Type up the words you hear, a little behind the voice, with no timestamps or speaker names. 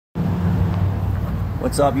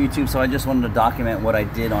What's up, YouTube? So I just wanted to document what I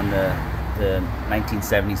did on the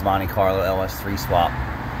 1970s Montecarlo ls3 swap.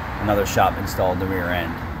 Another shop installed the rear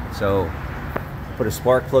end. So I put a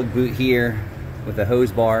spark plug boot here with a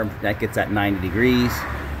hose bar that gets at 90 degrees.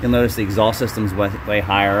 You'll notice the exhaust system's way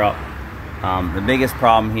higher up. The biggest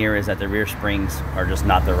problem here is that the rear springs are just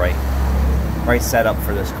not the right setup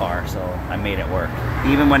for this car, so I made it work.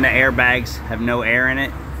 Even when the airbags have no air in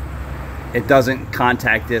it, it doesn't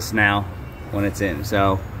contact this now when it's in.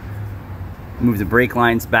 So move the brake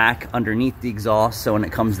lines back underneath the exhaust so when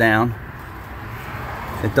it comes down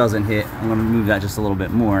it doesn't hit. I'm going to move that just a little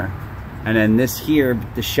bit more. And then this here,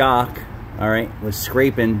 the shock, all right, was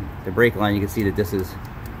scraping the brake line. You can see that this is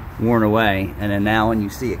worn away, and then now when you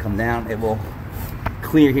see it come down, it will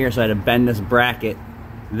clear here. So I had to bend this bracket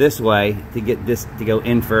this way to get this to go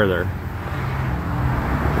in further.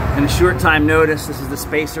 In a short time notice, this is the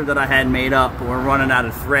spacer that I had made up, but we're running out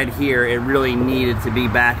of thread here. It really needed to be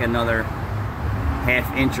back another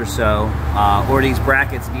 ½ inch or so, or these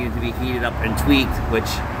brackets needed to be heated up and tweaked, which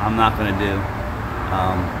I'm not going to do.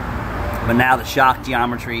 But now the shock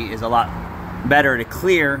geometry is a lot better to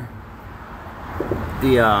clear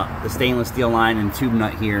the stainless steel line and tube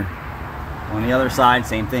nut here. On the other side,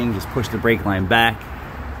 same thing, just push the brake line back,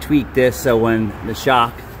 tweak this so when the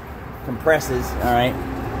shock compresses, all right,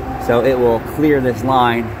 so it will clear this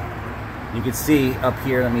line. You can see up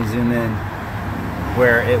here, let me zoom in,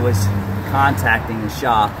 where it was contacting the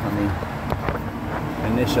shock. Let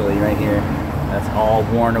me, initially right here, that's all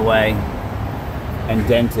worn away and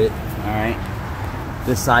dented, all right.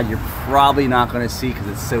 This side you're probably not gonna see because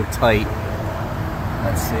it's so tight.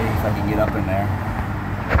 Let's see if I can get up in there.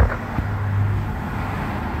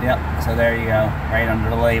 Yep, so there you go, right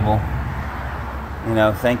under the label. You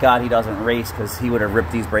know, thank God he doesn't race, because he would have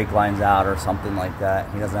ripped these brake lines out or something like that.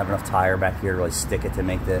 He doesn't have enough tire back here to really stick it to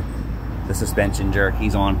make the suspension jerk.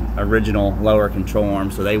 He's on original lower control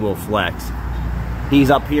arms, so they will flex.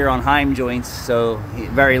 He's up here on Heim joints, so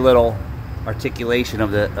very little articulation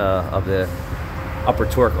of the upper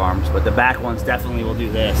torque arms, but the back ones definitely will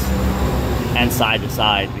do this, and side to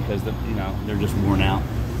side, because they're just worn out.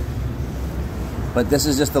 But this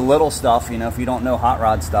is just the little stuff, you know, if you don't know hot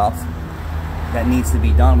rod stuff, that needs to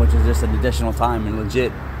be done, which is just an additional time, and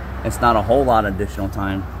legit, it's not a whole lot of additional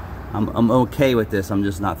time. I'm okay with this. I'm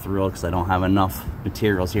just not thrilled because I don't have enough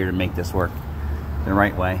materials here to make this work the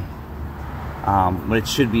right way. But it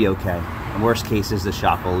should be okay. The worst case is the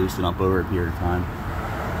shock will loosen up over a period of time.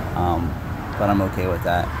 But I'm okay with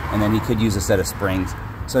that. And then you could use a set of springs.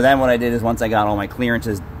 So then what I did is, once I got all my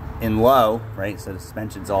clearances in low, right, so the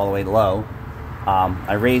suspension's all the way low,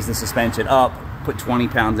 I raised the suspension up, put 20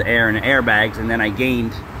 pounds of air in the airbags, and then I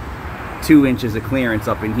gained 2 inches of clearance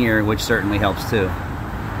up in here, which certainly helps too.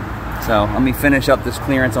 So let me finish up this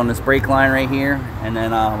clearance on this brake line right here, and then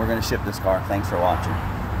we're going to ship this car. Thanks for watching.